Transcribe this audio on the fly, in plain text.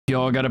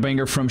Y'all got a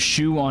banger from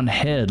Shoe on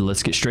Head.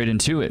 Let's get straight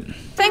into it.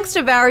 Thanks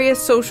to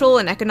various social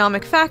and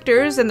economic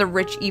factors and the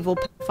rich, evil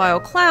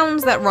pedophile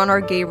clowns that run our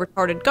gay,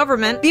 retarded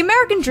government, the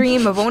American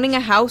dream of owning a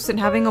house and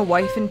having a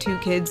wife and 2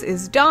 kids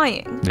is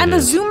dying. And the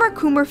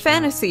Zoomer-Coomer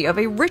fantasy of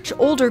a rich,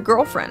 older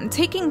girlfriend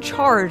taking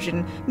charge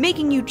and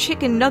making you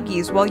chicken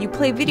nuggies while you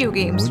play video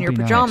games in your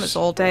pajamas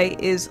all day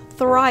is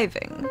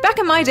thriving. Back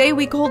in my day,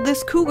 we called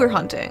this cougar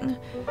hunting.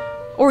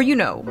 Or, you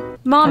know,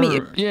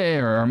 mommy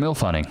or MILF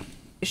hunting.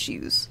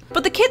 Issues.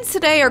 But the kids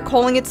today are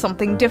calling it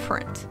something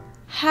different.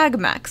 Hag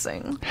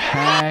maxing.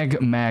 Hag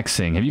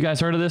maxing. Have you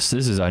guys heard of this?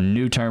 This is a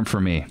new term for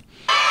me.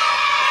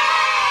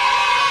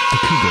 The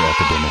Cougar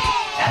Epidemic.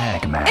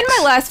 Hag max. In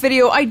my last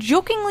video, I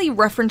jokingly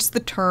referenced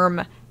the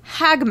term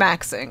hag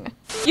maxing.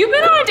 You've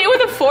been on a date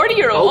with a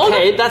 40-year-old.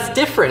 Okay, that's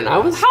different.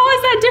 How is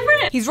that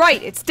different? He's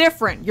right, it's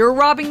different. You're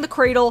robbing the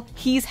cradle,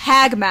 he's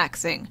hag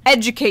maxing.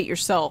 Educate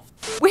yourself.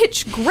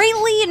 Which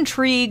greatly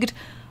intrigued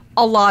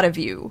a lot of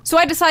you. So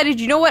I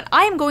decided, you know what,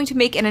 I am going to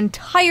make an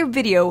entire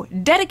video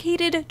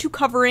dedicated to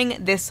covering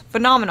this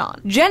phenomenon.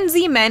 Gen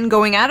Z men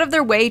going out of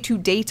their way to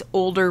date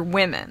older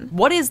women.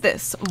 What is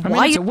this? I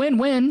mean, it's a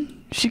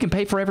win-win. She can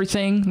pay for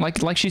everything.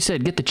 Like she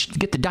said, get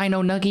the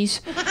dino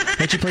nuggies.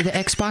 Let you play the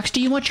Xbox.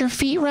 Do you want your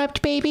feet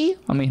rubbed, baby?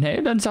 I mean, hey,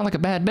 it doesn't sound like a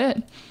bad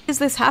bet. Is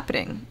this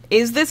happening?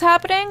 Is this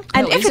happening?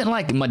 And if isn't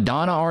like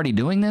Madonna already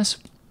doing this?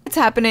 It's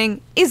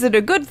happening, is it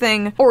a good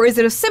thing, or is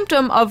it a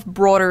symptom of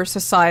broader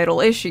societal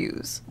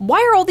issues?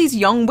 Why are all these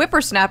young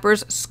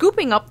whippersnappers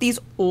scooping up these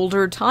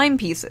older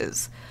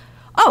timepieces?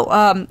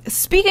 Oh,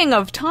 speaking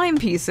of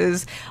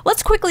timepieces,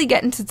 let's quickly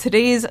get into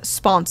today's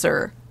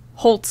sponsor,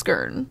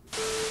 Holzgern.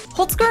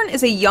 Holzgern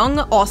is a young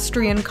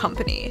Austrian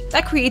company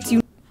that creates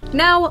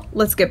Now,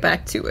 let's get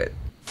back to it.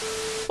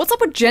 What's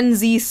up with Gen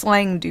Z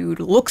slang, dude?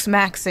 Looks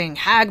maxing,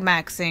 hag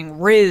maxing,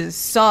 riz,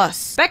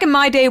 sus. Back in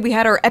my day, we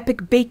had our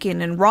epic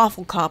bacon and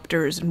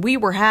rafflecopters, and we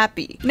were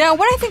happy. Now,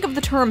 when I think of the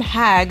term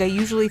hag, I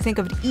usually think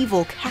of an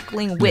evil,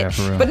 cackling witch.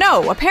 Yeah, but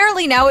no,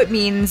 apparently now it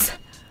means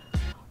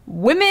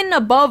women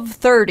above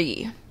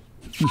 30.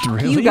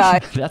 Really? You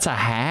guys. That's a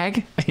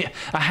hag?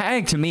 A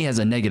hag to me has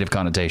a negative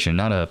connotation,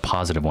 not a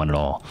positive one at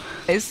all.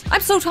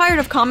 I'm so tired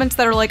of comments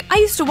that are like, I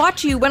used to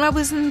watch you when I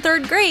was in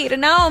 3rd grade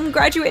and now I'm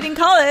graduating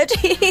college.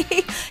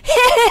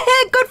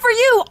 Good for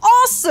you.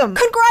 Awesome.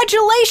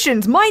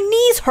 Congratulations. My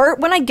knees hurt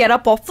when I get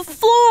up off the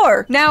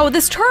floor. Now,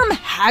 this term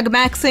hag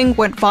maxing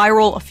went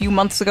viral a few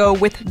months ago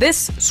with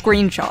this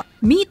screenshot.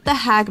 Meet the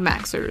hag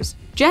maxers.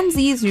 Gen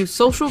Z's new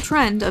social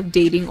trend of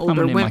dating older women.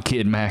 I'm gonna name my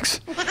kid Max.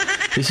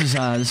 This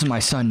is my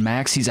son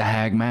Max. He's a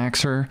hag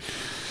maxer.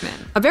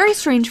 A very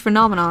strange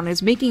phenomenon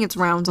is making its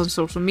rounds on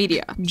social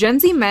media. Gen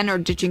Z men are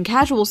ditching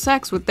casual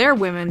sex with their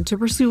women to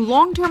pursue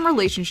long-term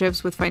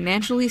relationships with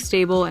financially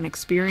stable and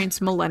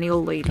experienced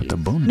millennial ladies.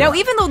 Now,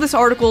 even though this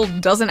article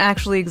doesn't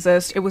actually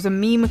exist, it was a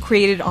meme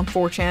created on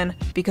 4chan,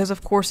 because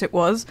of course it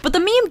was, but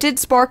the meme did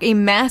spark a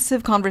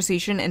massive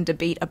conversation and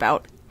debate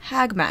about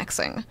hag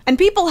maxing. And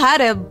people had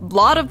a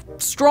lot of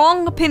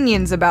strong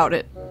opinions about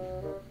it.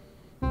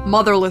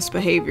 Motherless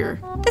behavior.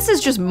 This is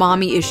just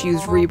mommy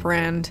issues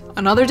rebrand.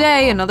 Another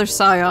day, another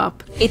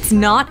psyop. It's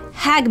not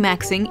hag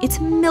maxing, it's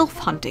MILF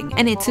hunting,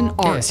 and it's an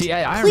art. Yeah, see,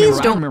 I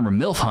remember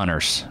MILF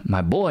hunters.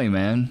 My boy,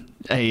 man.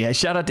 Hey,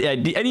 shout out to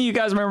any of you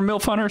guys remember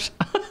MILF hunters?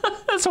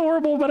 That's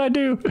horrible, but I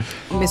do.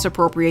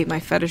 Misappropriate my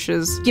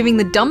fetishes. Giving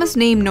the dumbest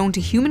name known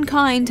to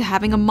humankind to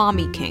having a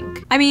mommy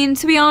kink. I mean,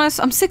 to be honest,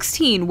 I'm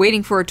 16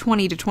 waiting for a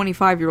 20 to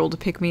 25-year-old to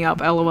pick me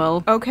up,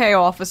 lol. Okay,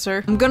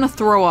 officer. I'm gonna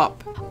throw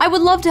up. I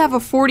would love to have a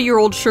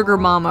 40-year-old sugar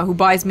mama who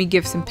buys me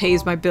gifts and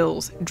pays my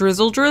bills.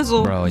 Drizzle,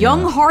 drizzle. Bro,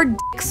 young, hard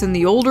dicks and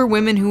the older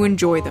women who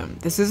enjoy them.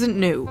 This isn't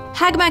new.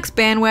 Hagmax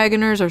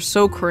bandwagoners are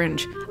so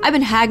cringe. I've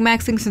been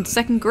hagmaxing since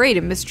 2nd grade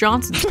in Miss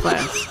Johnson's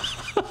class.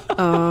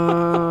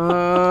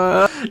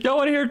 Y'all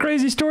want to hear a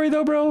crazy story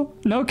though, bro?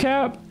 No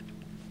cap.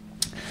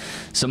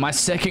 So my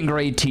 2nd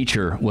grade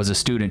teacher was a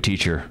student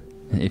teacher.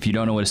 If you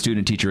don't know what a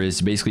student teacher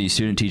is, basically a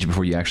student teacher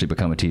before you actually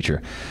become a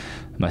teacher.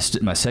 My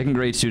 2nd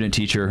grade student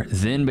teacher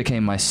then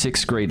became my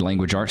 6th grade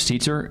language arts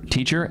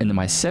teacher, and then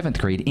my 7th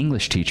grade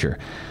English teacher.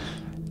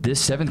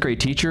 This 7th grade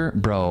teacher,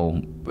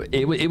 bro,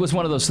 it was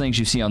one of those things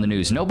you see on the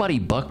news. Nobody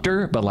bucked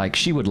her, but like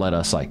she would let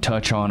us like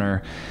touch on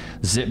her,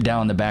 zip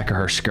down the back of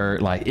her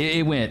skirt. Like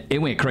it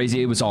went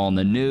crazy. It was all in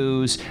the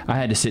news. I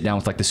had to sit down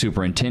with like the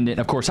superintendent.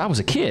 Of course, I was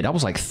a kid. I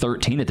was like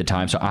 13 at the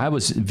time, so I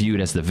was viewed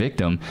as the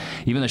victim.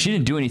 Even though she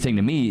didn't do anything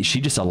to me,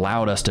 she just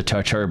allowed us to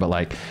touch her. But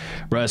like,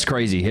 bro, it's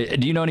crazy.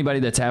 Do you know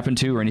anybody that's happened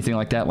to or anything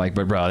like that? Like,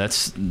 but bro,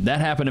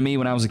 that happened to me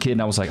when I was a kid,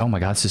 and I was like, oh my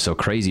God, this is so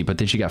crazy. But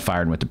then she got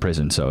fired and went to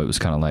prison, so it was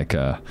kind of like, you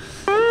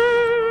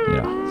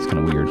know, it's kind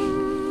of weird.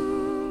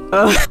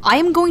 I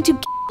am going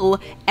to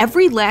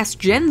every last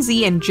Gen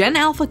Z and Gen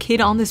Alpha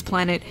kid on this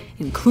planet,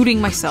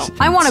 including myself.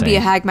 I want to be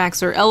a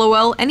hagmaxer,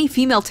 lol, any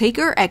female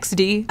taker,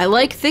 XD. I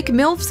like thick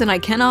MILFs and I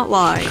cannot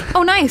lie.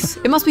 Oh nice,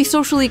 it must be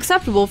socially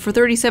acceptable for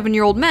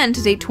 37-year-old men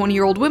to date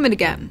 20-year-old women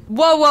again.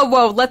 Whoa, whoa,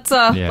 whoa, let's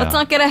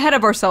not get ahead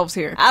of ourselves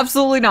here.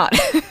 Absolutely not.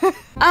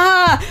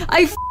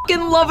 I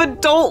f***ing love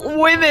adult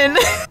women.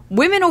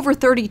 Women over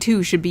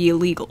 32 should be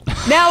illegal.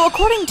 Now,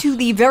 according to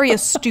the very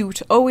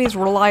astute, always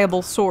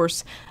reliable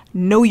source,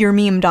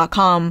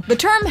 knowyourmeme.com, the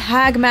term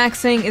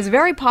hagmaxing is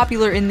very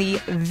popular in the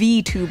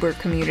VTuber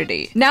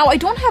community. Now, I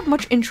don't have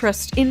much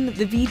interest in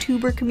the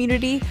VTuber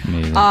community,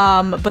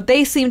 but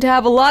they seem to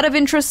have a lot of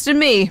interest in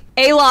me.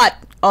 A lot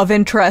of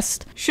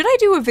interest. Should I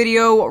do a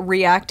video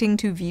reacting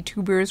to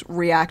VTubers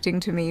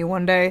reacting to me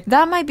one day?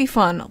 That might be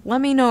fun.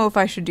 Let me know if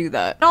I should do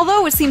that.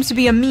 Although it seems to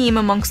be a meme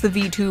amongst the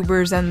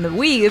VTubers and the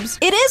weebs,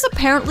 it is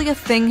apparently a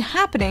thing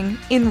happening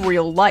in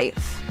real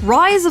life.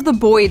 Rise of the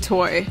boy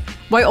toy.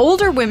 Why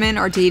older women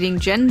are dating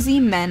Gen Z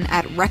men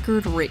at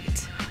record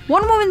rate.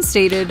 One woman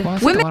stated, well, I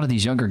think a lot of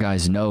these younger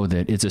guys know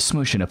that it's a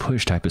smush and a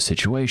push type of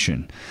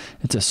situation.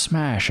 It's a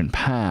smash and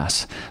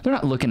pass. They're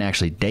not looking to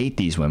actually date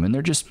these women.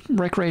 They're just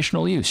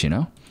recreational use, you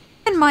know?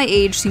 And my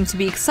age seems to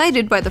be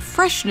excited by the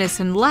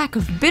freshness and lack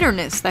of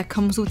bitterness that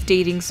comes with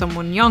dating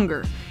someone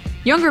younger.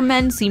 Younger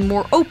men seem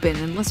more open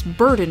and less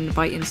burdened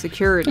by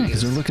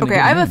insecurities. Okay,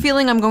 I have a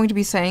feeling I'm going to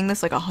be saying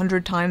this like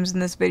 100 times in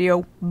this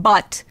video,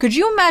 but could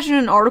you imagine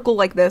an article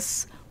like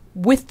this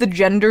with the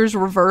genders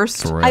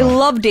reversed? I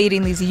love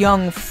dating these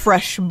young,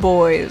 fresh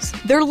boys.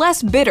 They're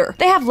less bitter.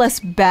 They have less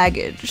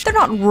baggage. They're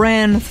not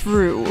ran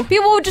through.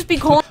 People would just be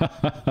calling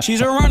she's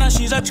a runner,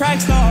 she's a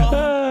track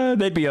star.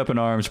 They'd be up in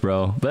arms,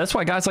 bro. But that's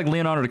why guys like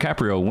Leonardo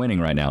DiCaprio are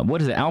winning right now.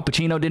 What is it, Al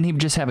Pacino? Didn't he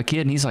just have a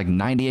kid and he's like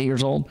 98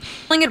 years old?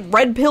 Calling it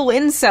red pill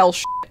incel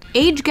shit.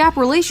 Age gap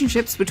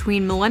relationships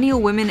between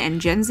millennial women and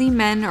Gen Z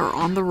men are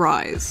on the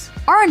rise.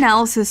 Our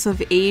analysis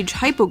of age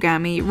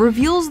hypogamy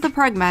reveals the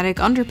pragmatic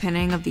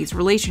underpinning of these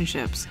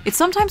relationships. It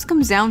sometimes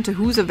comes down to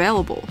who's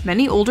available.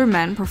 Many older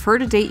men prefer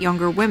to date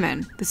younger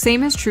women. The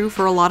same is true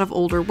for a lot of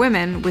older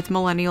women, with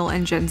millennial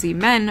and Gen Z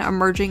men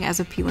emerging as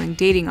appealing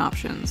dating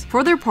options.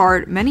 For their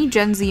part, many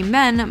Gen Z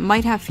men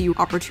might have few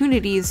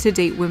opportunities to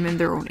date women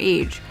their own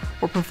age,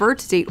 or prefer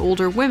to date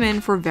older women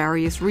for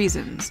various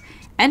reasons.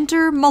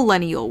 Enter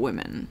millennial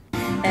women.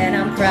 And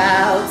I'm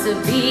proud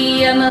to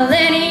be a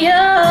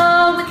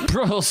millennial.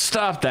 Bro,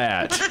 stop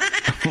that.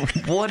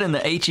 What in the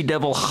HE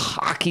devil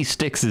hockey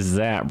sticks is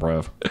that,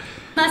 bro?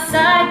 My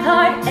side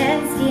part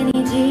and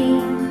skinny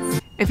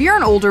jeans. If you're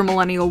an older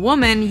millennial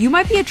woman, you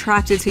might be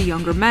attracted to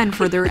younger men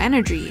for their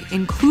energy,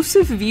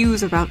 inclusive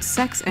views about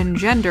sex and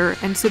gender,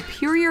 and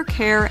superior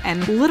care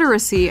and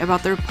literacy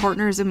about their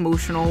partner's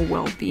emotional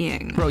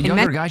well-being. Bro,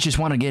 younger guys just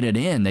want to get it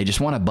in. They just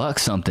want to buck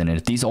something. And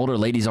if these older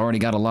ladies already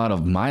got a lot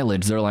of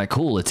mileage, they're like,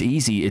 cool, it's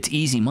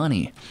easy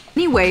money. In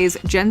many ways,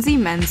 Gen Z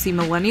men see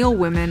millennial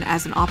women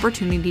as an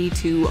opportunity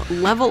to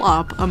level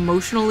up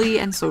emotionally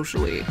and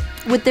socially.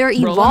 With their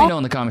Bro, let me know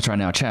in the comments right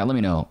now, chat, let me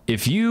know.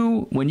 If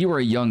you, when you were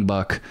a young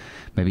buck,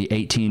 maybe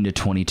 18 to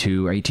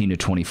 22 or 18 to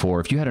 24,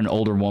 if you had an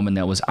older woman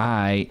that was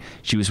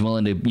she was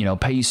willing to, you know,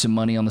 pay you some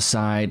money on the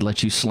side,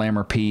 let you slam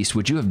her piece,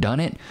 would you have done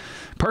it?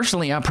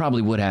 Personally, I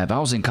probably would have. I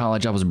was in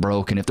college, I was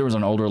broke, and if there was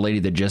an older lady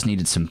that just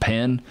needed some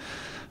pen,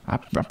 I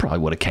probably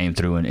would have came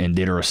through and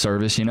did her a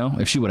service, you know?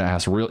 If she would have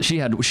asked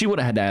she would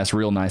have had to ask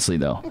real nicely,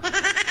 though.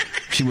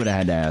 She would have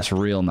had to ask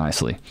real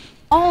nicely.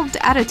 Evolved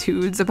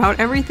attitudes about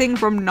everything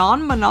from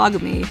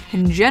non-monogamy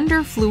and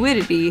gender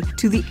fluidity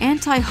to the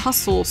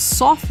anti-hustle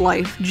soft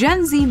life,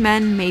 Gen Z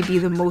men may be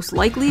the most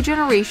likely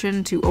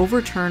generation to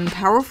overturn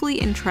powerfully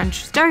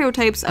entrenched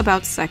stereotypes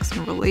about sex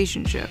and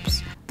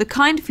relationships. The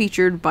kind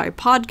featured by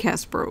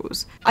podcast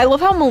bros. I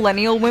love how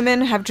millennial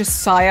women have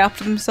just psyoped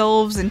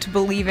themselves into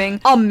believing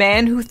a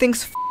man who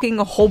thinks f***ing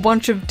a whole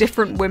bunch of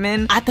different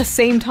women at the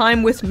same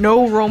time with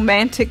no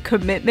romantic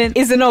commitment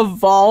is an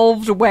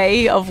evolved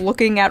way of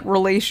looking at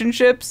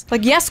relationships.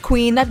 Like, yes,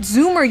 queen, that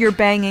zoomer you're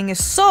banging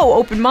is so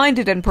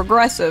open-minded and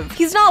progressive.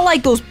 He's not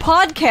like those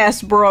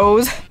podcast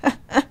bros.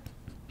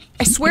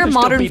 I swear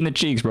modern beating the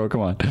cheeks, bro.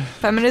 Come on.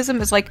 Feminism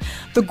is like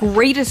the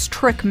greatest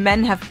trick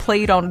men have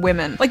played on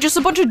women. Like, just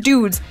a bunch of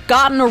dudes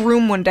got in a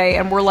room one day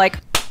and were like,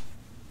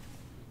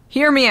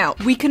 hear me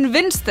out. We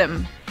convinced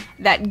them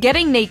that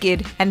getting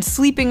naked and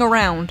sleeping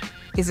around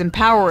is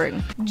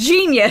empowering.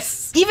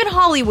 Genius! Even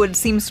Hollywood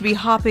seems to be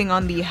hopping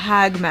on the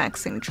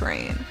hag-maxing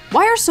train.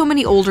 Why are so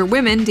many older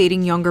women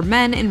dating younger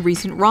men in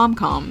recent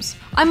rom-coms?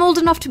 I'm old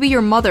enough to be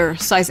your mother,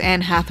 sighs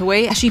Anne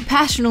Hathaway as she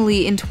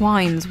passionately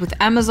entwines with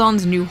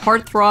Amazon's new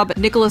heartthrob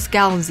Nicholas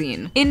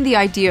Galazine in The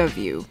Idea of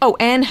You. Oh,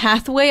 Anne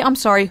Hathaway? I'm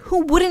sorry,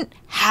 who wouldn't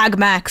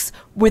hag-max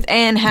with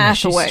Anne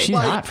Hathaway? Yeah, she's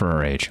hot for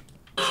her age.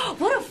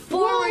 What a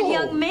forward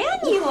young man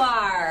you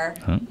are!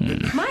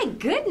 My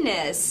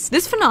goodness!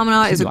 This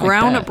phenomena is a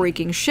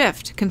groundbreaking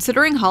shift,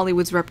 considering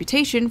Hollywood's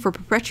reputation for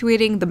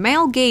perpetuating the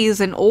male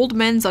gaze and old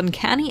men's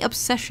uncanny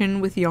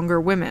obsession with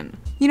younger women.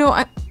 You know,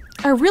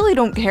 I really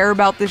don't care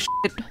about this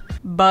shit,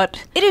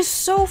 But it is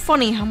so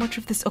funny how much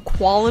of this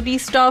equality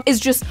stuff is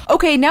just,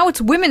 okay, now it's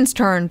women's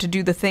turn to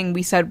do the thing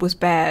we said was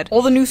bad.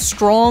 All the new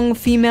strong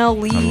female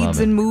leads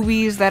in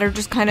movies that are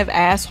just kind of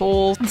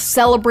assholes,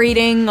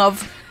 celebrating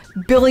of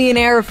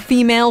billionaire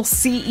female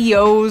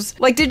CEOs.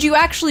 Like, did you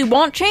actually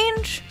want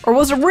change? Or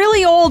was it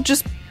really all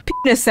just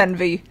penis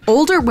envy?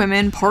 Older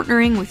women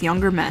partnering with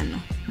younger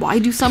men. Why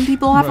do some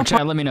people have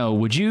Chat, let me know.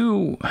 Would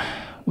you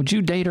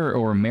date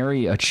or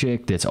marry a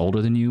chick that's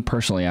older than you?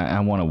 Personally, I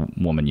want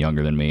a woman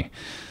younger than me.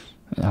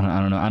 I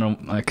don't know.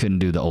 I couldn't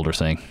do the older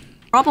thing.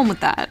 Problem with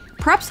that.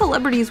 Perhaps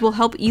celebrities will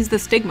help ease the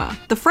stigma.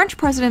 The French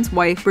president's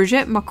wife,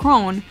 Brigitte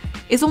Macron,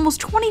 is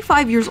almost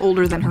 25 years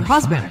older than her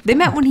husband. They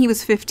met when he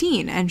was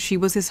 15, and she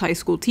was his high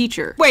school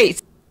teacher.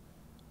 Wait.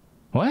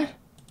 What?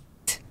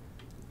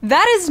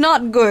 That is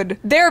not good.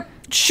 There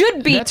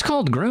should be— That's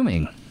called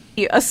grooming.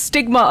 A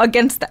stigma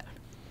against that.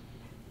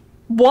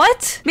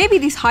 What? Maybe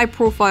these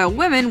high-profile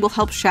women will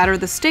help shatter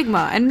the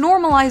stigma and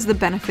normalize the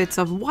benefits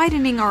of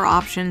widening our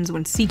options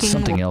when seeking—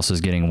 Something else is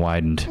getting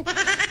widened.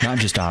 Not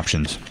just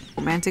options.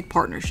 Romantic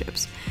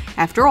partnerships.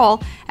 After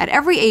all, at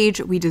every age,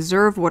 we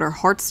deserve what our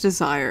hearts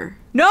desire.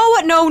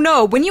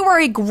 No. When you are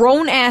a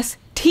grown-ass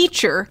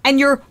teacher and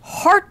your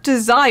heart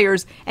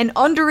desires an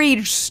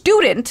underage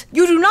student,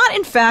 you do not,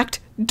 in fact,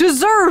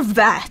 deserve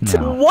that.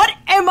 No. What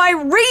am I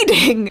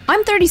reading?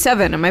 I'm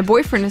 37 and my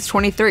boyfriend is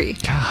 23.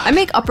 God. I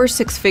make upper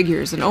six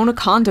figures and own a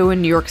condo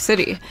in New York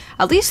City.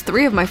 At least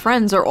 3 of my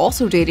friends are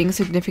also dating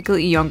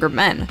significantly younger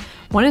men.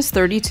 One is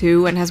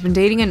 32 and has been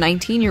dating a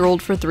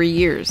 19-year-old for 3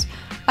 years.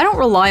 I don't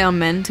rely on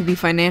men to be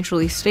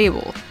financially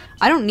stable.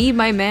 I don't need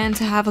my man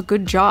to have a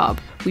good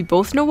job. We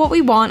both know what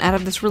we want out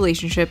of this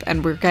relationship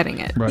and we're getting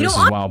it. Bro, this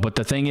is wild. But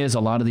the thing is, a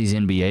lot of these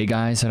NBA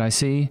guys that I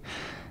see,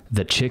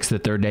 the chicks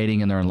that they're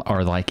dating and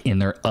are like in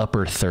their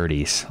upper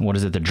 30s. What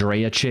is it? The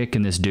Drea chick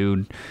and this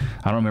dude,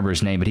 I don't remember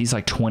his name, but he's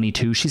like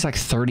 22. She's like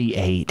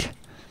 38.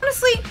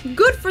 Honestly,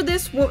 good for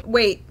this.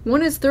 Wait,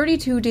 one is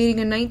 32 dating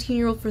a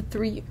 19-year-old for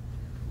 3 years.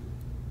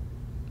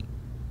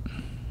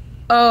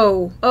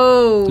 Oh,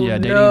 yeah,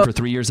 dating no. for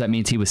 3 years. That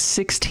means he was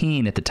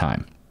 16 at the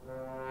time.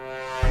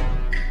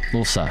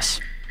 Little sus.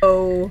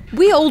 Oh.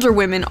 We older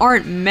women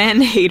aren't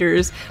man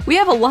haters. We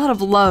have a lot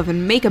of love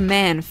and make a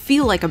man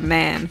feel like a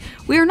man.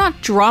 We are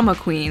not drama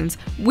queens.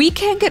 We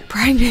can't get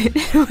pregnant.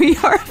 We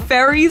are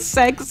very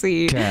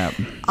sexy. Cap.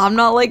 I'm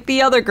not like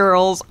the other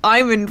girls.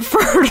 I'm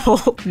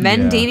infertile.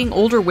 Men dating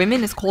older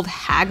women is called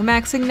hag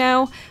maxing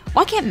now.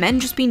 Why can't men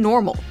just be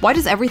normal? Why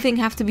does everything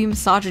have to be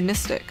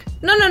misogynistic?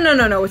 No.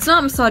 It's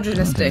not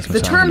misogynistic. The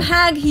term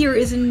hag here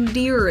is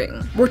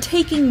endearing. We're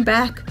taking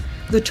back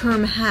the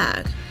term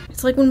hag.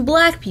 It's like when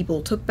black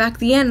people took back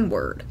the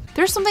N-word.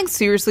 There's something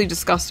seriously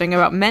disgusting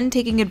about men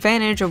taking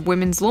advantage of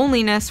women's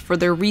loneliness for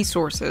their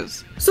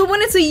resources. So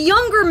when it's a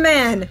younger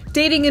man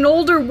dating an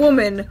older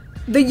woman,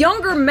 the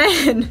younger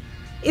man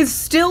is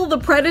still the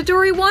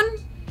predatory one?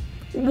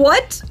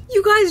 What?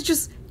 You guys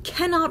just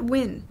cannot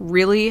win.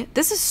 Really?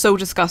 This is so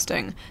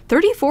disgusting.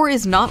 34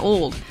 is not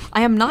old.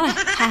 I am not a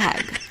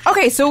hag.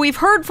 Okay, so we've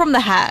heard from the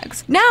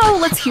hags. Now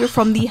let's hear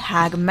from the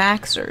hag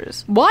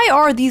maxers. Why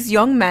are these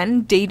young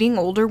men dating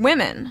older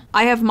women?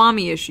 I have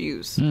mommy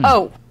issues.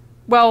 Oh,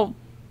 well,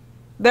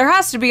 there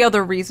has to be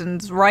other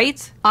reasons,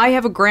 right? I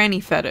have a granny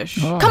fetish.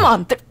 Come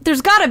on,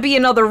 there's gotta be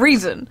another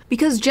reason.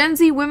 Because Gen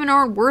Z women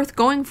aren't worth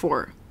going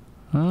for.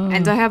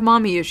 And I have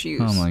mommy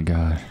issues. Oh my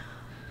god.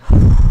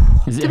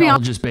 Is it all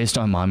just based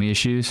on mommy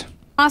issues?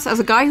 As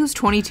a guy who's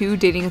 22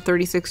 dating a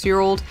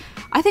 36-year-old,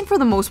 I think for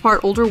the most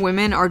part older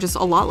women are just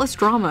a lot less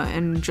drama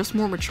and just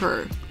more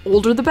mature.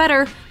 Older the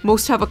better.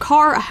 Most have a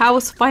car, a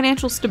house,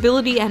 financial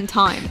stability, and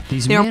time.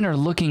 These men are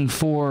looking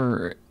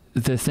for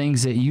the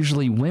things that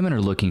usually women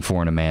are looking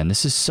for in a man.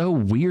 This is so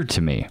weird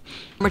to me.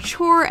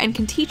 Mature and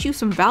can teach you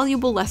some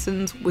valuable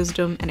lessons,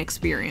 wisdom, and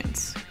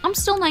experience. I'm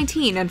still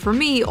 19, and for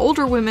me,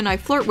 older women I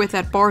flirt with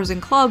at bars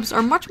and clubs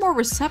are much more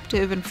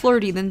receptive and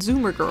flirty than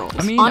Zoomer girls.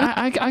 I mean,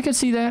 I could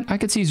see that. I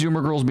could see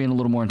Zoomer girls being a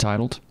little more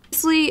entitled.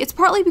 Honestly, it's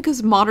partly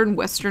because modern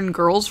Western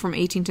girls from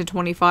 18 to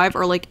 25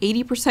 are like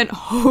 80%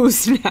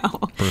 hoes now.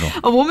 Brutal.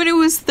 A woman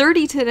who is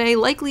 30 today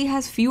likely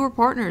has fewer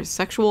partners,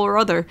 sexual or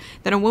other,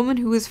 than a woman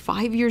who is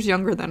 5 years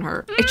younger than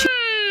her.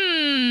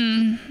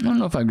 I don't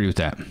know if I agree with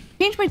that.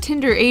 Changed my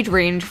Tinder age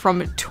range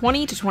from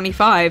 20 to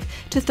 25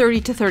 to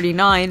 30 to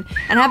 39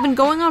 and have been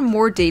going on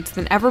more dates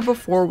than ever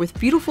before with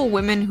beautiful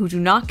women who do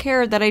not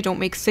care that I don't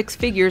make 6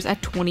 figures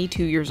at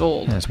 22 years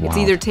old. That's wild.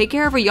 It's either take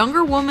care of a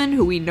younger woman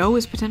who we know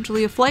is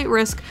potentially a flight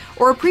risk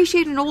or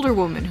appreciate an older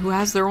woman who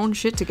has their own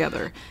shit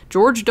together.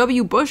 George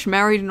W. Bush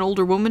married an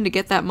older woman to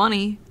get that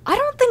money. I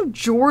don't think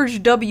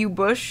George W.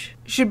 Bush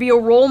should be a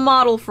role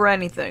model for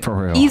anything. For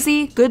real.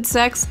 Easy, good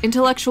sex,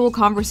 intellectual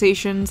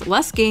conversations,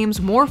 less games,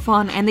 more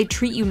fun, and they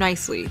treat you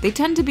nicely. They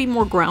tend to be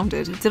more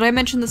grounded. Did I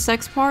mention the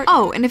sex part?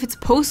 Oh, and if it's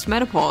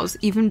post-menopause,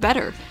 even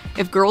better.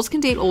 If girls can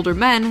date older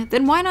men,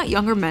 then why not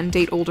younger men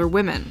date older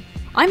women?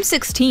 I'm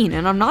 16,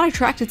 and I'm not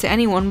attracted to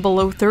anyone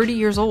below 30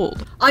 years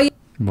old.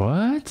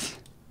 What?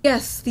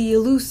 Yes, the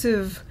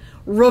elusive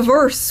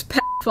reverse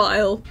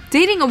file.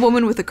 Dating a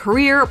woman with a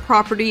career,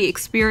 property,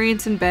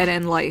 experience in bed,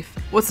 and life.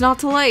 What's not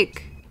to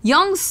like?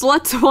 Young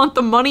sluts want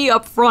the money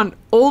up front.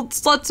 Old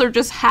sluts are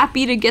just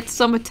happy to get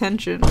some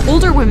attention.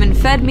 Older women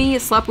fed me,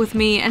 slept with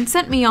me, and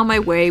sent me on my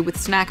way with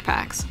snack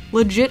packs.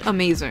 Legit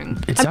amazing.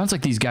 It sounds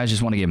like these guys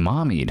just want to get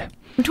mommied.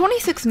 I'm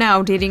 26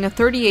 now, dating a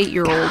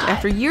 38-year-old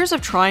after years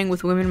of trying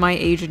with women my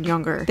age and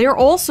younger. They are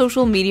all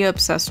social media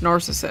obsessed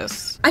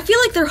narcissists. I feel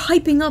like they're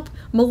hyping up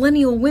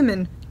millennial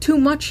women too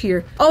much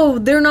here. Oh,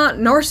 they're not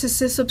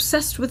narcissists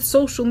obsessed with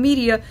social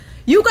media.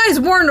 You guys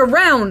weren't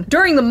around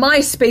during the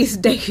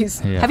MySpace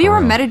days. Yeah, have you ever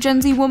real. met a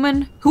Gen Z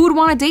woman? Who would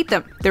want to date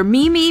them? They're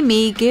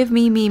me, give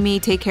me,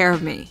 take care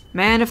of me.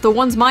 Man, if the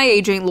ones my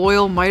age ain't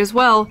loyal, might as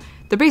well.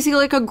 They're basically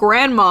like a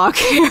grandma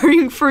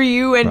caring for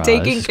you and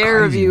taking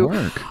care of you.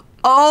 Work.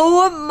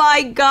 Oh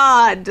my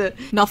god.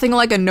 Nothing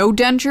like a no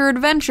denture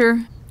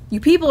adventure. You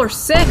people are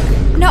sick.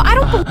 No, I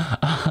don't.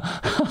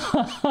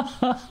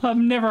 I've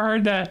never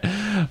heard that.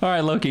 All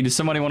right, Loki, does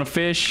somebody want to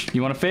fish?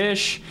 You want to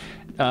fish?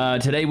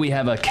 Today we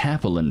have a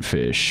capelin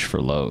fish for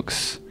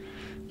Lokes.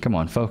 Come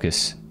on,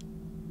 focus.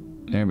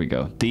 There we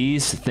go.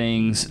 These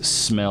things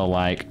smell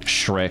like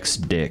Shrek's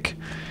dick.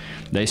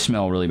 They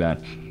smell really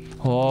bad.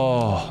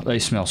 Oh, they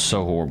smell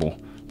so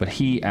horrible. But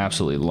he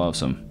absolutely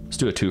loves them. Let's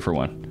do a 2 for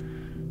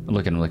 1.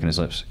 Look at him licking his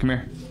lips. Come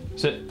here.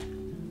 Sit.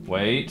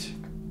 Wait.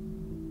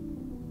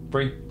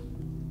 Bree.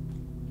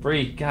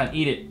 Bree, God,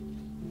 eat it.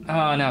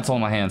 Oh, now it's all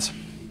in my hands.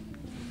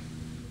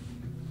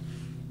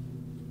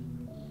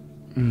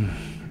 I'm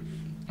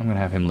gonna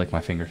have him lick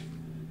my fingers.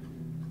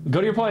 Go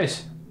to your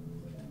place.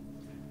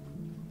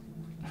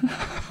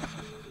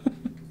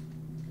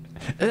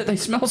 They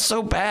smell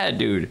so bad,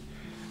 dude.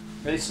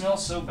 They smell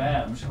so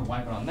bad. I'm just gonna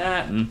wipe it on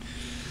that and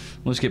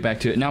let's get back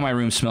to it. Now my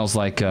room smells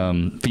like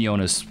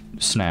Fiona's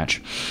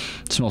snatch.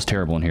 It smells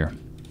terrible in here.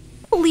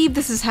 I believe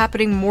this is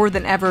happening more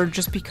than ever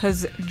just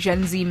because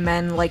Gen Z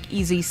men like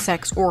easy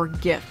sex or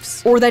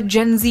gifts. Or that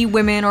Gen Z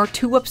women are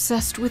too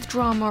obsessed with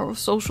drama or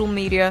social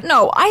media.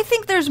 No, I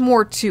think there's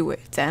more to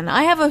it, and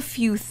I have a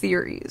few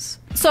theories.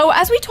 So,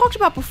 as we talked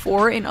about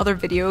before in other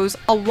videos,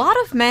 a lot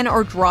of men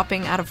are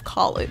dropping out of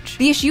college.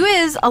 The issue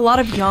is, a lot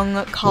of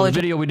young college- The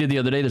video we did the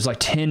other day, there's like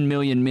 10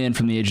 million men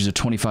from the ages of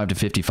 25 to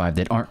 55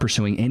 that aren't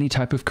pursuing any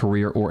type of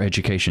career or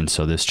education,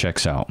 so this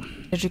checks out.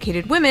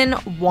 Educated women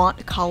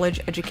want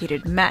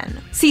college-educated men.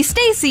 See,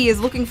 Stacy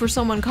is looking for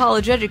someone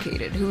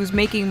college-educated who's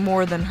making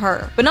more than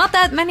her. But not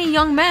that many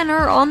young men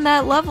are on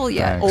that level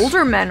yet. Thanks.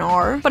 Older men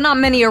are, but not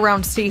many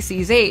around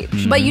Stacy's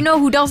age. But you know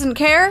who doesn't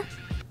care?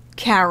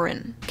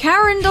 Karen.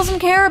 Karen doesn't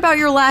care about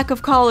your lack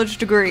of college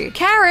degree.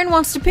 Karen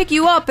wants to pick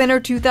you up in her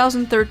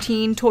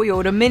 2013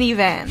 Toyota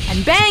minivan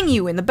and bang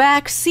you in the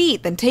back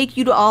seat, then take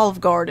you to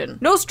Olive Garden.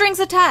 No strings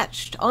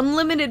attached.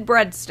 Unlimited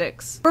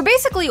breadsticks. For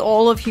basically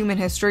all of human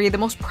history, the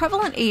most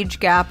prevalent age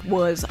gap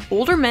was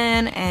older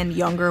man and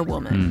younger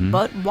woman.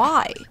 But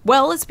why?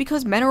 Well, it's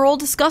because men are all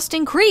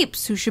disgusting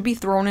creeps who should be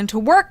thrown into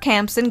work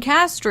camps and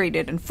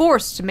castrated and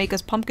forced to make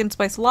us pumpkin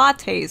spice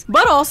lattes.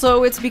 But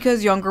also, it's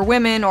because younger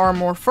women are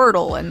more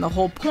fertile, and the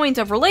whole point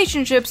of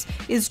relationships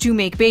is to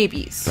make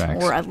babies.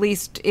 Facts. Or at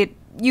least it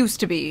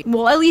used to be.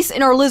 Well, at least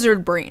in our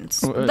lizard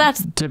brains.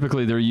 That's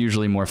Typically, they're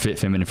usually more fit,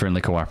 feminine,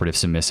 friendly, cooperative,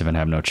 submissive, and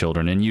have no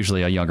children. And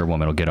usually a younger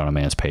woman will get on a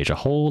man's page a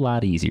whole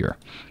lot easier.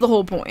 the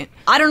whole point.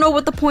 I don't know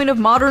what the point of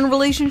modern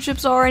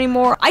relationships are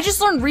anymore. I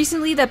just learned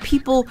recently that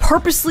people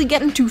purposely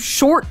get into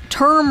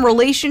short-term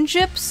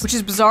relationships, which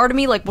is bizarre to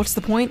me. Like, what's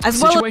the point?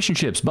 As well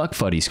Situationships, buck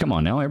fuddies. Come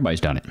on now,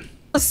 everybody's done it.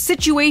 as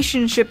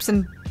situationships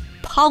and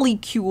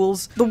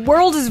polycules. The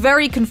world is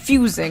very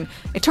confusing.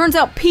 It turns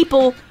out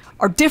people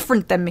are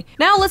different than me.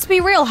 Now, let's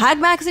be real.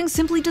 Hagmaxing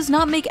simply does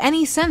not make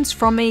any sense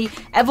from a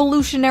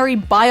evolutionary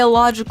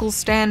biological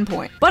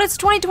standpoint. But it's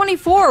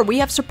 2024. We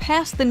have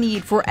surpassed the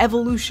need for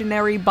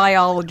evolutionary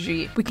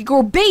biology. We can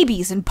grow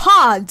babies in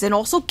pods and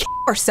also kill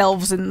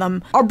ourselves in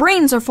them. Our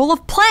brains are full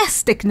of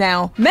plastic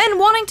now. Men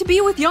wanting to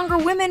be with younger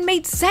women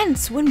made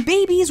sense when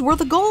babies were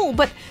the goal,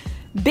 but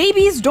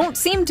babies don't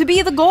seem to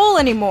be the goal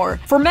anymore.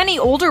 For many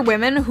older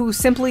women who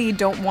simply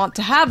don't want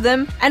to have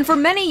them, and for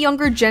many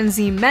younger Gen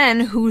Z men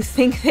who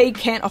think they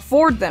can't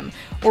afford them,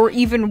 or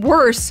even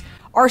worse,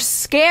 are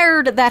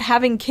scared that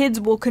having kids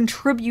will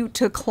contribute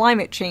to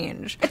climate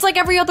change. It's like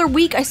every other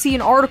week I see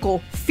an article,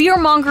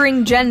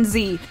 fear-mongering Gen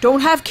Z. Don't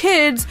have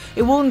kids,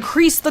 it will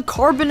increase the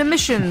carbon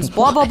emissions,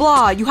 blah blah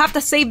blah. You have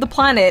to save the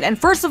planet. And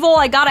first of all,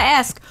 I gotta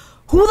ask,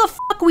 who the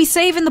fuck we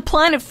saving the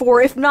planet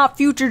for if not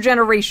future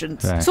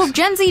generations? Thanks. So if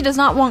Gen Z does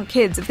not want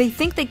kids, if they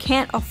think they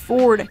can't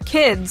afford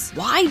kids,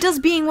 why does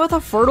being with a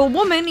fertile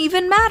woman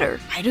even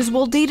matter? Might as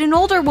well date an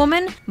older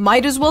woman.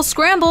 Might as well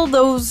scramble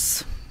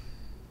those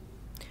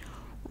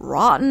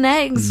rotten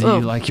eggs. Do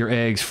you like your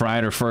eggs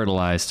fried or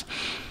fertilized?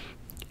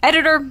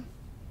 Editor.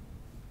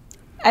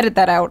 Edit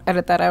that out.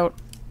 Edit that out.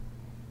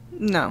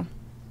 No.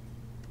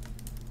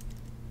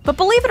 But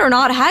believe it or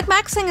not,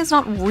 hag-maxing is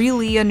not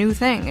really a new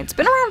thing. It's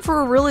been around for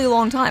a really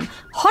long time.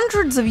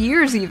 Hundreds of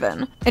years,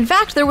 even. In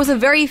fact, there was a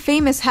very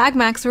famous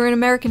hag-maxer in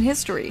American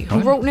history who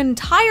wrote an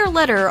entire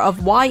letter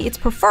of why it's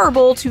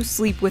preferable to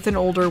sleep with an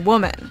older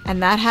woman.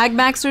 And that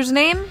hag-maxer's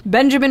name?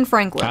 Benjamin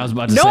Franklin. I was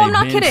about to no, say I'm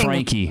not Ben kidding.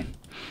 Frankie.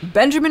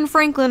 Benjamin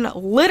Franklin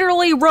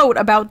literally wrote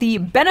about the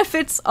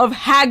benefits of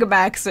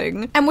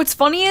hag-maxing. And what's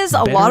funny is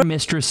a lot of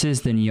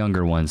mistresses than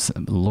younger ones.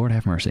 Lord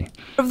have mercy.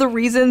 the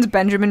reasons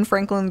Benjamin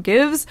Franklin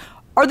gives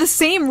are the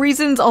same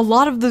reasons a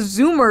lot of the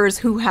Zoomers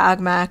who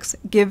hag-max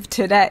give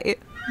today.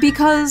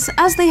 Because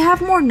as they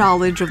have more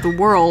knowledge of the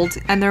world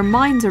and their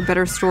minds are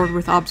better stored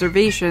with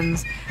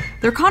observations,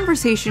 their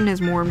conversation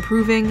is more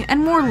improving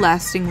and more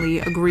lastingly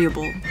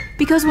agreeable.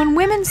 Because when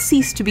women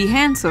cease to be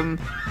handsome,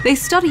 they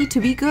study to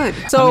be good.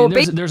 So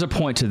there's a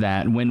point to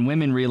that. When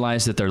women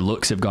realize that their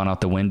looks have gone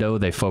out the window,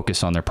 they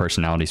focus on their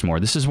personalities more.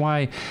 This is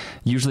why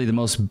usually the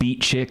most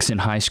beat chicks in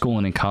high school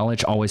and in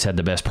college always had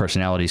the best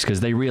personalities, because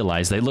they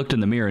realized, they looked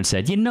in the mirror and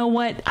said, you know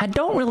what, I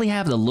don't really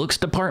have the looks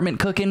department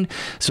cooking,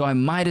 so I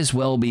might as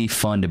well be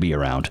fun to be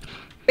around.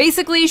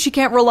 basically, she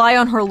can't rely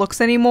on her looks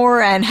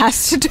anymore and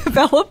has to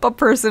develop a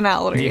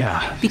personality.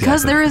 Yeah.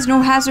 Because there is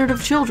no hazard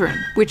of children,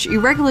 which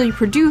irregularly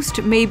produced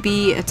may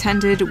be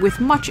attended with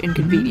much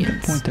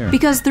inconvenience. Point there.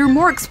 Because through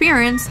more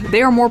experience,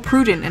 they are more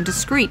prudent and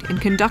discreet in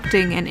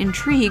conducting an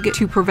intrigue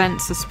to prevent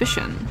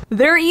suspicion.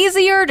 They're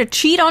easier to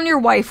cheat on your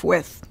wife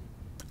with.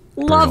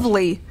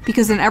 Lovely,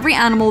 because in every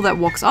animal that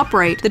walks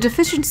upright, the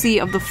deficiency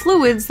of the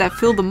fluids that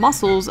fill the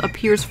muscles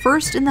appears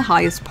first in the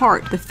highest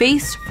part. The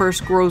face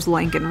first grows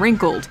lank and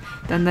wrinkled,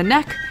 then the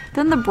neck,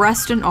 then the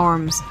breast and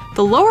arms,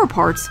 the lower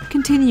parts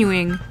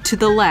continuing to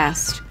the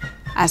last,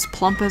 as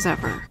plump as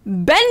ever.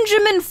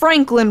 Benjamin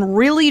Franklin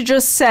really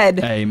just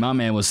said, Hey, my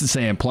man was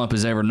saying plump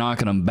as ever,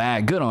 knocking him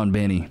back. Good on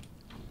Benny.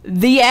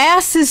 the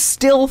ass is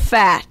still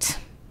fat.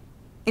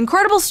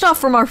 Incredible stuff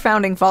from our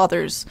founding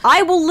fathers.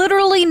 I will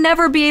literally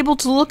never be able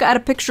to look at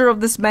a picture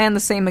of this man the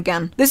same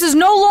again. This is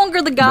no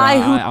longer the guy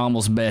Bruh, who I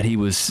almost bet he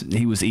was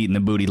eating the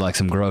booty like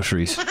some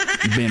groceries.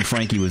 Ben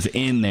Frankie was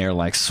in there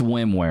like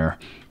swimwear.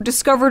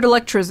 discovered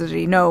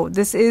electricity. No,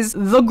 this is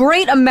the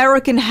great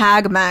American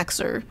hag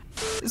maxer.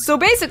 So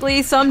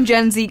basically, some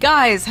Gen Z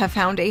guys have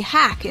found a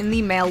hack in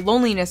the male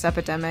loneliness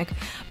epidemic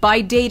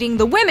by dating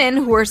the women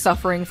who are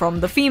suffering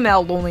from the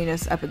female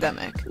loneliness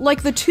epidemic.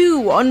 Like the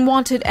two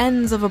unwanted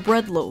ends of a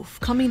bread loaf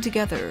coming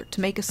together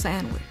to make a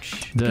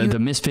sandwich. The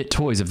misfit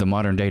toys of the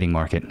modern dating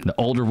market. The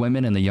older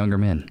women and the younger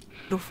men.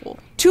 Beautiful.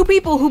 Two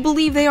people who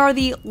believe they are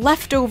the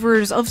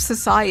leftovers of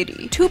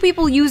society. Two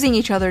people using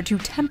each other to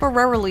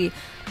temporarily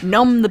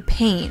numb the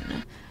pain.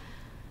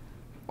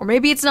 Or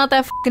maybe it's not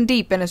that fucking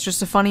deep and it's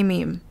just a funny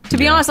meme. To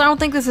be honest, I don't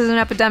think this is an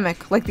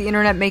epidemic, like the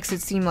internet makes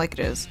it seem like it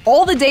is.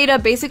 All the data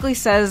basically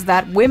says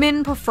that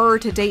women prefer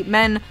to date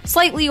men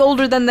slightly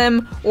older than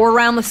them or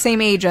around the same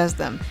age as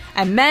them,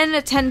 and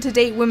men tend to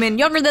date women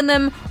younger than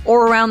them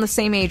or around the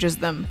same age as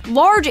them.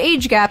 Large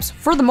age gaps,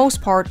 for the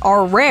most part,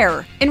 are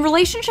rare. In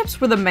relationships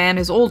where the man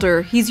is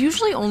older, he's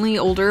usually only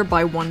older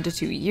by 1 to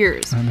 2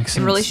 years. That makes sense.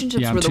 In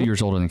relationships yeah, I'm where 2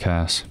 years older than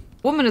Cass.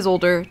 woman is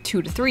older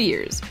 2 to 3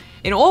 years.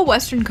 In all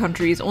Western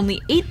countries,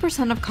 only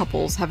 8% of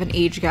couples have an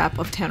age gap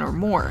of 10 or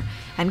more,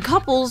 and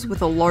couples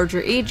with a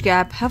larger age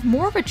gap have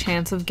more of a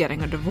chance of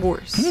getting a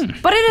divorce.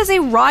 But it is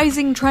a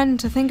rising trend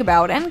to think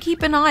about and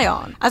keep an eye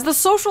on. As the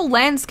social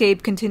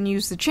landscape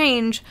continues to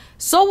change,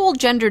 so will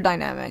gender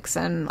dynamics,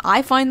 and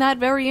I find that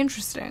very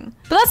interesting.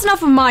 But that's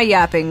enough of my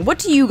yapping. What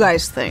do you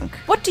guys think?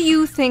 What do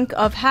you think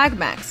of hag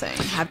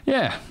maxing?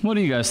 Yeah, what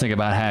do you guys think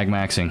about hag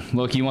maxing?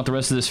 Look, you want the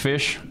rest of this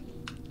fish?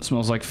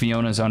 Smells like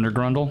Fiona's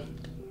undergrundle.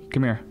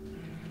 Come here.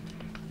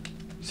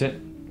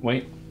 Sit.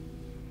 Wait.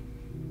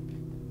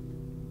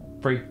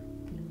 Free.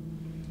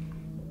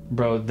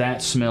 Bro,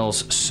 that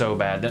smells so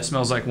bad. That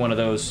smells like one of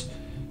those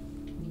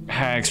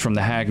hags from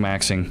the hag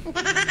maxing.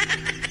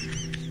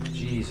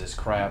 Jesus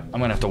crap. I'm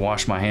gonna have to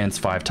wash my hands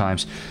 5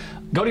 times.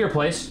 Go to your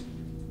place.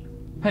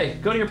 Hey,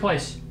 go to your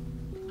place.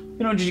 You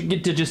don't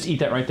get to just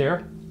eat that right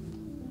there.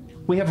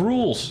 We have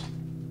rules.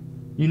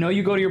 You know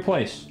you go to your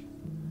place.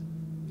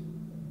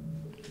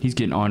 He's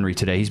getting ornery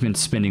today. He's been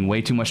spending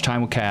way too much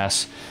time with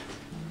Cass.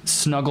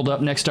 Snuggled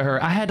up next to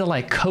her. I had to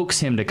like coax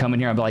him to come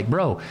in here. I'd be like,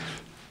 bro,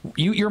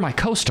 you're my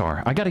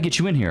co-star. I got to get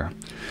you in here.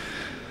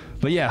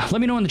 But yeah, let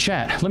me know in the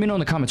chat. Let me know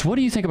in the comments. What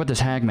do you think about this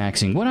hag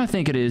maxing? What I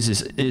think it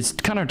is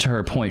kind of to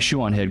her point,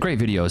 shoe on head. Great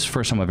videos.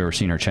 First time I've ever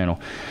seen her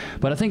channel.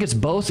 But I think it's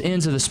both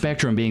ends of the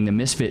spectrum being the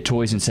misfit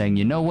toys and saying,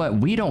 you know what?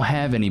 We don't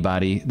have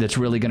anybody that's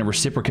really going to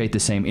reciprocate the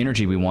same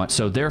energy we want.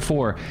 So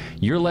therefore,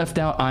 you're left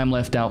out, I'm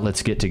left out.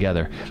 Let's get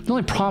together. The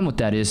only problem with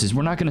that is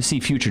we're not going to see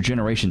future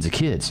generations of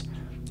kids.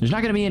 There's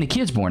not going to be any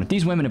kids born. If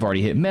these women have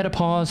already hit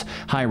menopause,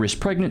 high-risk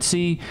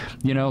pregnancy,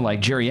 you know,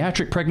 like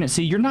geriatric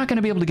pregnancy, you're not going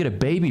to be able to get a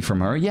baby from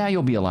her. Yeah,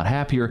 you'll be a lot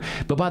happier,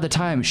 but by the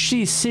time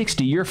she's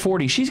 60, you're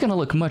 40, she's going to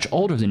look much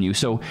older than you.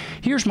 So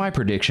here's my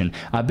prediction.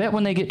 I bet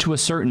when they get to a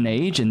certain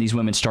age and these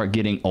women start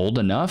getting old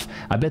enough,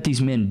 I bet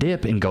these men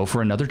dip and go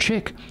for another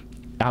chick.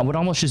 I would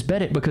almost just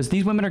bet it, because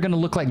these women are going to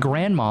look like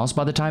grandmas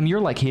by the time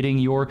you're like hitting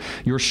your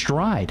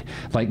stride.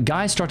 Like,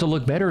 guys start to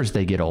look better as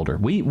they get older.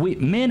 We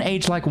men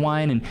age like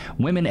wine and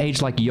women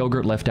age like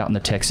yogurt left out in the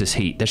Texas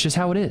heat. That's just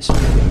how it is.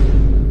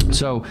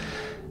 So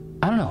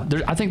I don't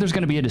know. I think there's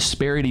going to be a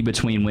disparity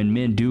between when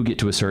men do get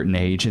to a certain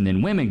age and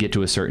then women get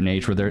to a certain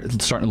age where they're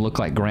starting to look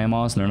like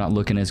grandmas and they're not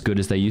looking as good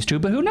as they used to.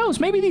 But who knows?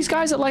 Maybe these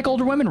guys that like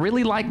older women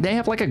really they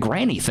have like a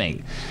granny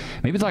thing.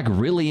 Maybe they're like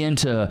really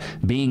into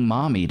being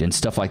mommied and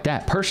stuff like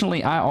that.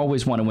 Personally, I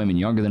always wanted women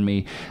younger than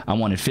me. I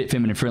wanted fit,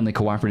 feminine, friendly,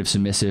 cooperative,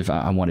 submissive.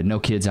 I wanted no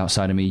kids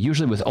outside of me.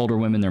 Usually with older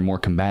women, they're more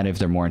combative.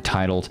 They're more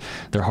entitled.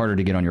 They're harder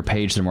to get on your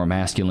page. They're more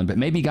masculine. But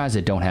maybe guys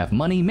that don't have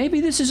money,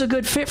 maybe this is a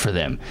good fit for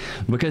them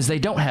because they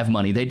don't have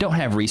money. They don't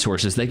have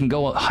resources. They can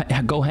go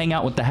hang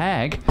out with the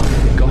hag.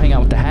 Go hang out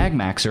with the hag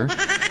maxer.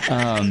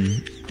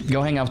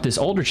 Go hang out with this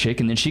older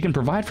chick, and then she can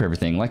provide for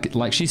everything.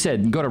 Like she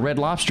said, go to Red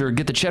Lobster,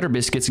 get the cheddar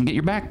biscuits, and get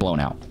your back blown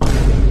out.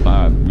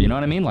 You know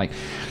what I mean? Like,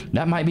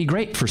 that might be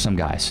great for some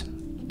guys.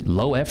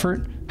 Low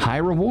effort, high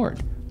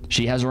reward.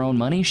 She has her own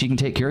money. She can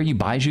take care of you,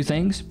 buys you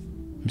things.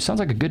 It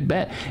sounds like a good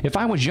bet. If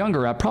I was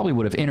younger, I probably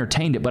would have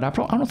entertained it, but I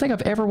don't think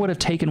I've ever would have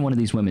taken one of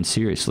these women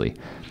seriously.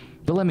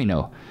 But let me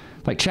know.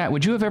 Like, chat,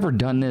 would you have ever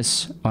done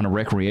this on a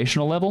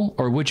recreational level,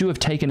 or would you have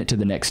taken it to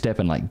the next step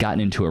and like gotten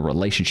into a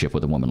relationship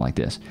with a woman like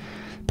this?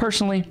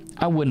 Personally,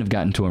 I wouldn't have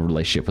gotten into a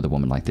relationship with a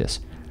woman like this.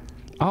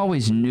 I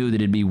always knew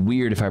that it'd be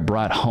weird if I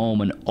brought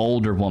home an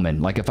older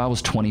woman. Like, if I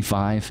was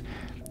 25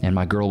 and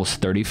my girl was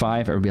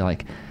 35, I would be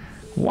like,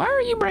 why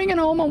are you bringing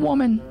home a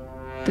woman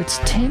that's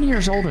 10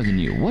 years older than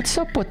you? What's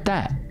up with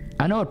that?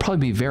 I know it'd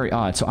probably be very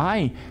odd, so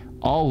I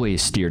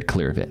always steered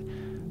clear of it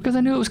because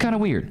I knew it was kind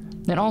of weird.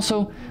 And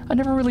also, I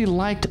never really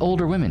liked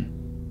older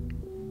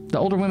women. The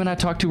older women I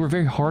talked to were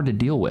very hard to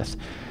deal with.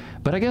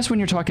 But I guess when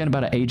you're talking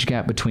about an age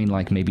gap between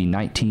like maybe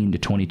 19 to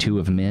 22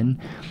 of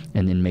men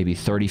and then maybe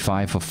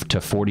 35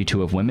 to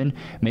 42 of women,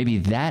 maybe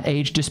that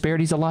age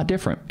disparity is a lot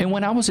different. And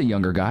when I was a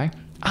younger guy,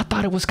 I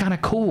thought it was kind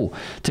of cool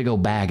to go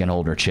bag an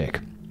older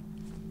chick.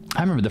 I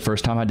remember the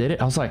first time I did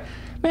it, I was like,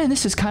 man,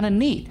 this is kind of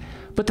neat.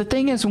 But the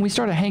thing is, when we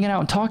started hanging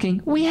out and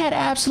talking, we had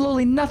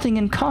absolutely nothing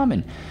in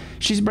common.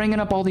 She's bringing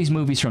up all these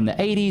movies from the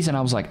 80s, and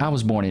I was like, I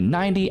was born in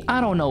 90.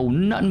 I don't know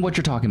nothing what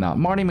you're talking about.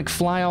 Marty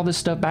McFly, all this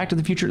stuff, Back to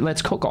the Future,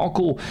 Let's Cook, all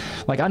cool.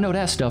 Like, I know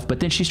that stuff, but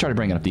then she started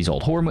bringing up these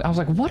old horror movies. I was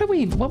like,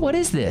 what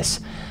is this?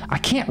 I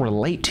can't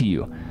relate to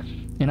you.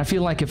 And I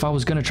feel like if I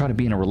was going to try to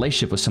be in a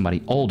relationship with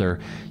somebody older,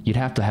 you'd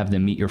have to have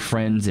them meet your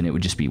friends, and it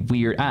would just be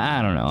weird.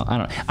 I don't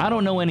know. I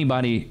don't know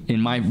anybody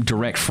in my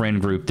direct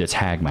friend group that's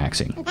hag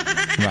maxing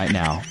right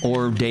now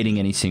or dating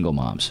any single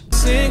moms.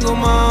 Single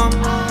mom.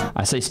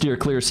 I say steer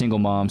clear of single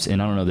moms, and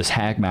I don't know, this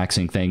hag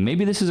maxing thing.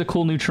 Maybe this is a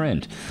cool new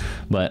trend,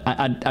 but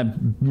I'd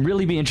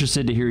really be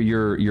interested to hear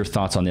your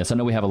thoughts on this. I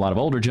know we have a lot of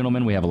older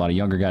gentlemen. We have a lot of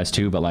younger guys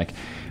too, but like,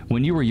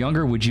 when you were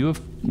younger, would you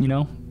have,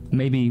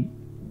 maybe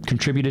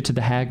contributed to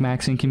the hag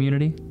maxing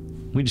community?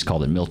 We just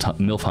called it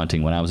MILF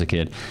hunting when I was a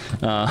kid.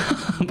 But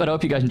I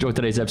hope you guys enjoyed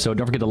today's episode.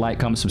 Don't forget to like,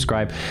 comment,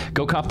 subscribe.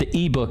 Go cop the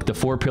ebook, The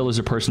 4 Pillars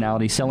of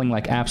Personality, selling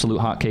like absolute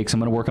hotcakes. I'm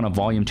going to work on a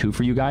volume 2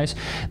 for you guys.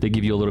 They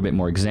give you a little bit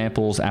more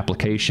examples,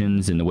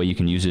 applications, and the way you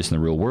can use this in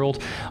the real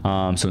world.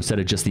 So instead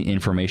of just the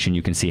information,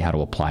 you can see how to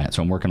apply it.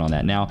 So I'm working on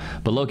that now.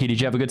 But Loki, did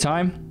you have a good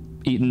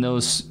time eating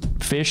those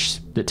fish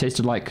that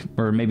tasted like,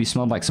 or maybe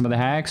smelled like some of the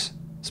hags?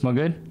 Smell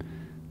good?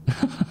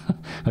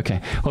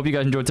 Okay. Hope you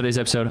guys enjoyed today's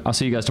episode. I'll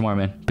see you guys tomorrow,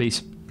 man.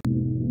 Peace.